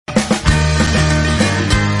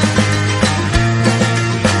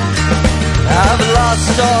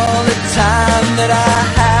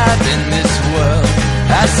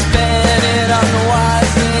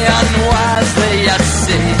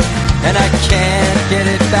can't get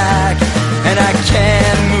it back, and I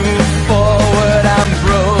can't move forward. I'm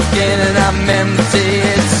broken and I'm empty,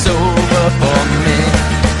 it's over for me.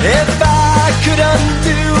 If I could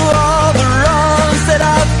undo all the wrongs that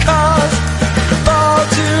I've caused, fall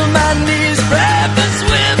to my knees, pray for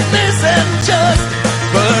swiftness and just.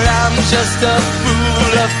 But I'm just a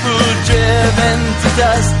fool driven to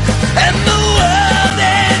dust, and the world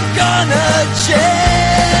ain't gonna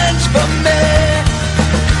change for me.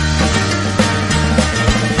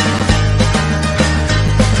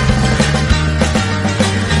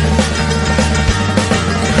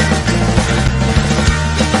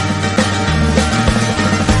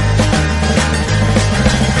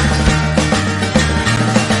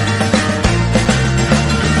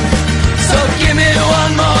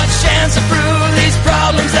 To prove these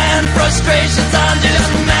problems and frustrations, I'm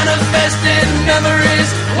just manifesting memories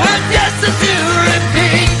we're destined to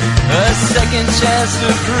repeat. A second chance to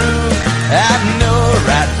prove I've no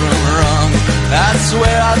right from wrong. I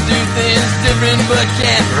swear I'll do things different, but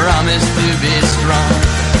can't promise to be strong.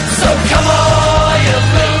 So come on, you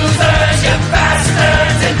losers, you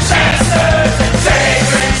bastards and chasers and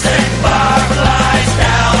vagrants and barbed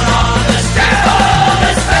down on the street. All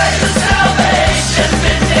this faith of salvation,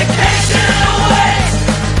 vindication awaits.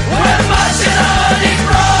 We're marching on the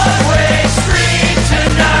Broadway street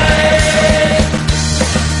tonight.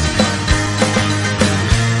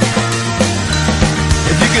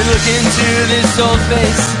 If you could look into this old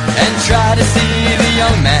face and try to see the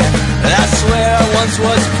young man that I swear I once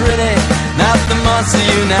was pretty, not the monster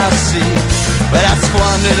you now see. But I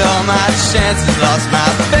squandered all my chances, lost my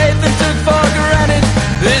faith and took for granted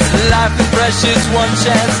this life and precious one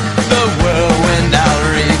chance, the whirlwind I'll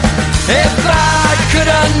reap. If I could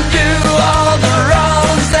undo all the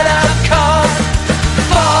wrongs that I've caused,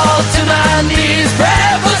 fall to my knees, pray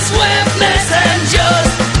for swiftness and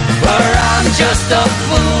just. For I'm just a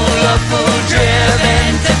fool driven